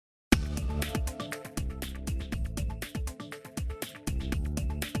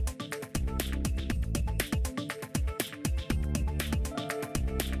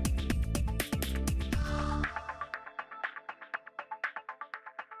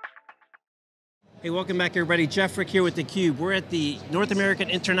Hey, welcome back everybody. Jeff Frick here with theCUBE. We're at the North American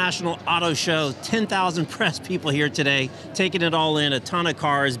International Auto Show. 10,000 press people here today, taking it all in, a ton of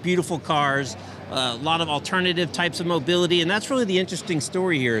cars, beautiful cars, a lot of alternative types of mobility, and that's really the interesting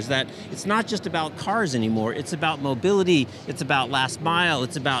story here, is that it's not just about cars anymore, it's about mobility, it's about last mile,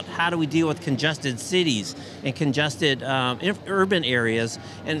 it's about how do we deal with congested cities and congested urban areas,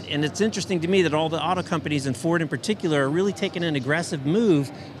 and it's interesting to me that all the auto companies, and Ford in particular, are really taking an aggressive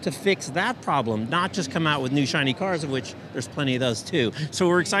move to fix that problem, not just come out with new shiny cars, of which there's plenty of those too. So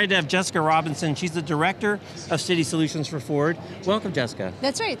we're excited to have Jessica Robinson. She's the Director of City Solutions for Ford. Welcome, Jessica.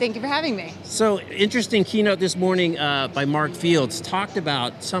 That's right, thank you for having me. So, interesting keynote this morning by Mark Fields, talked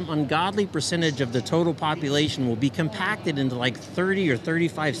about some ungodly percentage of the total population will be compacted into like 30 or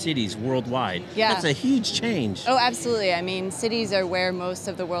 35 cities worldwide. Yeah. That's a huge change. Oh, absolutely. I mean, cities are where most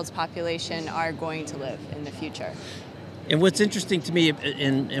of the world's population are going to live in the future. And what's interesting to me,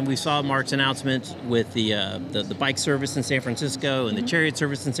 and we saw Mark's announcement with the bike service in San Francisco and the chariot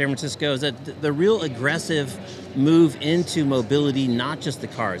service in San Francisco, is that the real aggressive move into mobility, not just the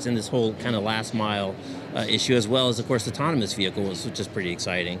cars, and this whole kind of last mile issue, as well as, of course, autonomous vehicles, which is pretty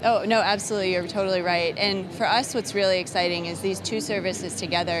exciting. Oh, no, absolutely, you're totally right. And for us, what's really exciting is these two services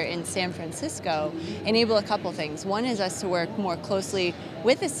together in San Francisco enable a couple things. One is us to work more closely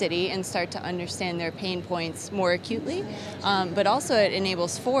with the city and start to understand their pain points more acutely, but also it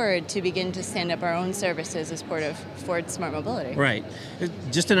enables Ford to begin to stand up our own services as part of Ford Smart Mobility. Right.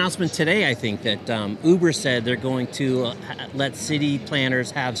 Just an announcement today, I think, that Uber said they're going to let city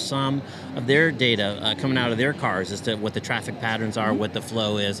planners have some of their data coming out of their cars as to what the traffic patterns are, what the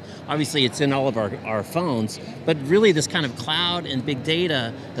flow is. Obviously, it's in all of our phones, but really this kind of cloud and big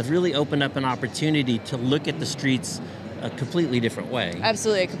data have really opened up an opportunity to look at the streets a completely different way.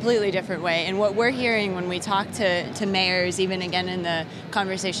 Absolutely, a completely different way. And what we're hearing when we talk to mayors, even again in the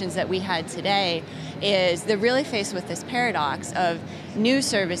conversations that we had today, is they're really faced with this paradox of new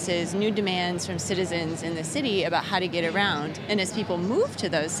services, new demands from citizens in the city about how to get around. And as people move to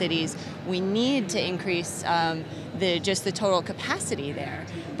those cities, we need to increase just the total capacity there.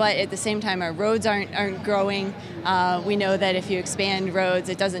 But at the same time, our roads aren't growing. We know that if you expand roads,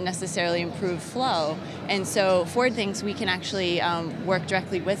 it doesn't necessarily improve flow. And so Ford thinks we can actually work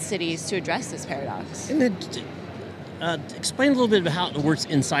directly with cities to address this paradox. And then, explain a little bit about how it works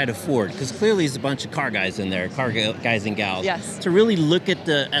inside of Ford, because clearly there's a bunch of car guys in there, guys and gals. Yes. To really look at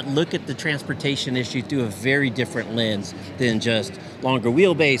the transportation issue through a very different lens than just longer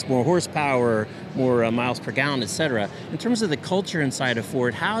wheelbase, more horsepower, more miles per gallon, et cetera. In terms of the culture inside of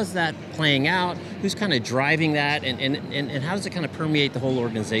Ford, how is that playing out? Who's kind of driving that, and how does it kind of permeate the whole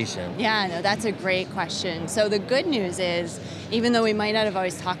organization? Yeah, no, that's a great question. So the good news is, even though we might not have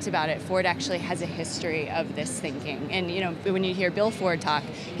always talked about it, Ford actually has a history of this thinking. And you know, when you hear Bill Ford talk,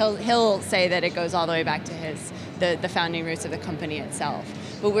 he'll say that it goes all the way back to the founding roots of the company itself.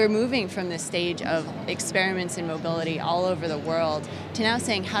 But we're moving from this stage of experiments in mobility all over the world to now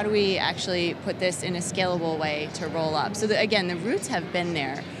saying, how do we actually put this in a scalable way to roll up? So again, the roots have been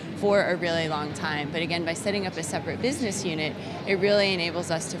there for a really long time. But again, by setting up a separate business unit, it really enables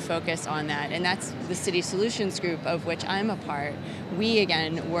us to focus on that. And that's the City Solutions Group, of which I'm a part. We,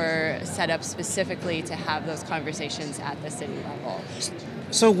 again, were set up specifically to have those conversations at the city level.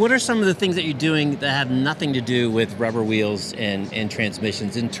 So what are some of the things that you're doing that have nothing to do with rubber wheels and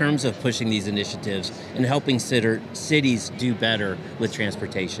transmissions in terms of pushing these initiatives and helping cities do better with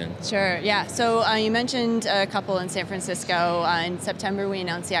transportation? Sure, yeah. So you mentioned a couple in San Francisco. In September, we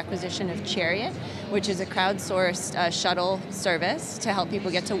announced the acquisition of Chariot, which is a crowdsourced shuttle service to help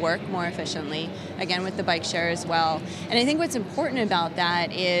people get to work more efficiently, again with the bike share as well. And I think what's important about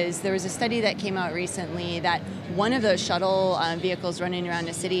that is there was a study that came out recently that one of those shuttle vehicles running around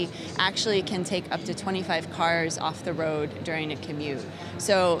a city actually can take up to 25 cars off the road during a commute.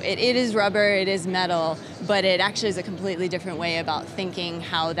 So it is rubber, it is metal, but it actually is a completely different way about thinking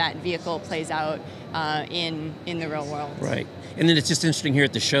how that vehicle plays out in the real world. Right. And then it's just interesting here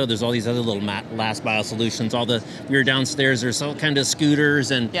at the show, there's all these other little last mile solutions. We were downstairs, there's all kind of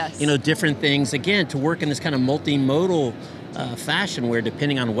scooters and yes, different things, again, to work in this kind of multimodal fashion where,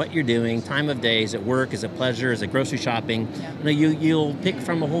 depending on what you're doing, time of day, is it work, is it pleasure, is it grocery shopping, you'll pick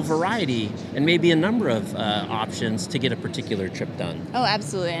from a whole variety and maybe a number of options to get a particular trip done. Oh,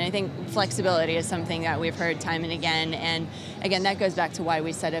 absolutely. And I think flexibility is something that we've heard time and again. And again, that goes back to why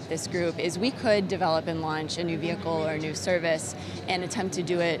we set up this group, is we could develop and launch a new vehicle or a new service and attempt to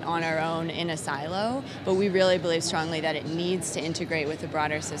do it on our own in a silo, but we really believe strongly that it needs to integrate with a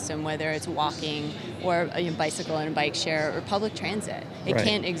broader system, whether it's walking or a bicycle and a bike share or public transit. It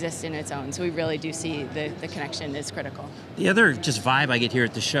can't exist in its own, so we really do see the connection is critical. The other just vibe I get here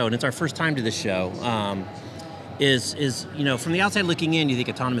at the show, and it's our first time to the show, is from the outside looking in, you think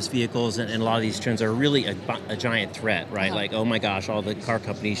autonomous vehicles and a lot of these trends are really a giant threat, right? Like, oh my gosh, all the car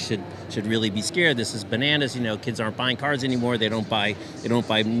companies should really be scared. This is bananas. Kids aren't buying cars anymore. They don't buy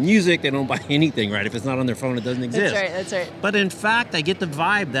music. They don't buy anything, right? If it's not on their phone, it doesn't exist. That's right. But in fact, I get the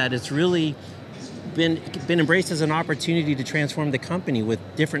vibe that it's really been embraced as an opportunity to transform the company with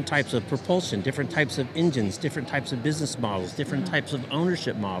different types of propulsion, different types of engines, different types of business models, different types of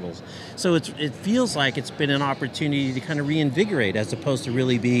ownership models. So it feels like it's been an opportunity to kind of reinvigorate as opposed to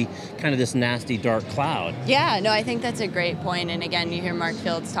really be kind of this nasty dark cloud. Yeah, no, I think that's a great point. And again, you hear Mark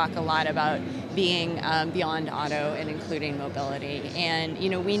Fields talk a lot about being beyond auto and including mobility. And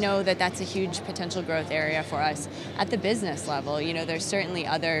we know that that's a huge potential growth area for us at the business level. There's certainly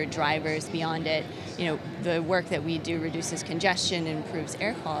other drivers beyond it. The work that we do reduces congestion and improves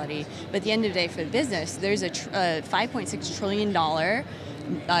air quality. But at the end of the day, for the business, there's a $5.6 trillion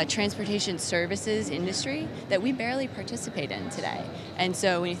transportation services industry that we barely participate in today. And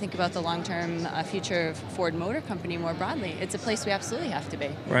so when you think about the long-term future of Ford Motor Company more broadly, it's a place we absolutely have to be.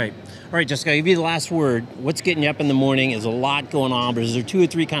 Right. All right, Jessica, I'll give you the last word. What's getting you up in the morning? Is a lot going on, but is there 2 or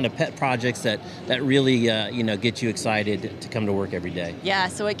 3 kind of pet projects that really get you excited to come to work every day? Yeah,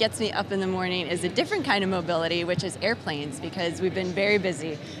 so what gets me up in the morning is a different kind of mobility, which is airplanes, because we've been very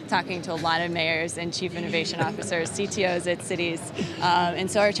busy talking to a lot of mayors and chief innovation officers, CTOs at cities. And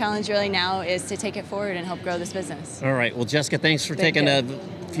so our challenge really now is to take it forward and help grow this business. All right. Well, Jessica, thanks for taking a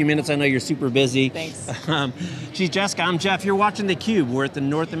few minutes. I know you're super busy. Thanks. She's Jessica. I'm Jeff. You're watching theCUBE. We're at the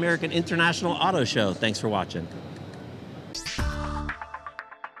North American International Auto Show. Thanks for watching.